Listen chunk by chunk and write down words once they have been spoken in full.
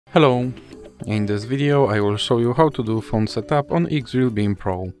Hello! In this video I will show you how to do phone setup on Xreal Beam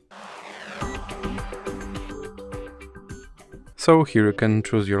Pro. So here you can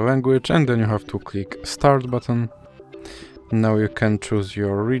choose your language and then you have to click Start button. Now you can choose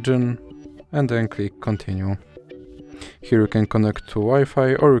your region and then click Continue. Here you can connect to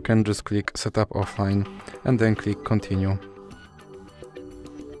Wi-Fi or you can just click Setup offline and then click Continue.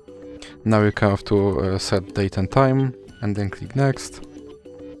 Now you have to set date and time and then click Next.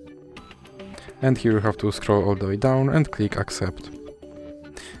 And here you have to scroll all the way down and click Accept.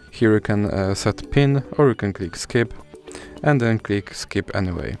 Here you can set PIN or you can click Skip and then click Skip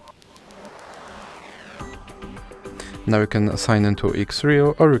anyway. Now you can sign into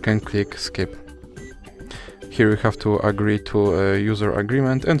Xreal or you can click Skip. Here you have to agree to a user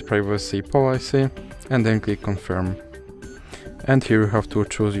agreement and privacy policy and then click Confirm. And here you have to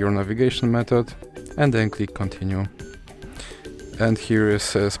choose your navigation method and then click Continue. And here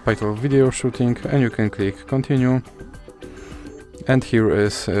is a Spital video shooting and you can click Continue. And here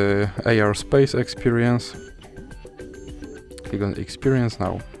is AR Space Experience. Click on Experience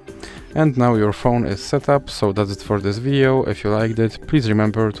now. And now your phone is set up, so that's it for this video. If you liked it, please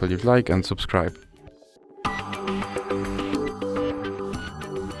remember to leave a like and subscribe.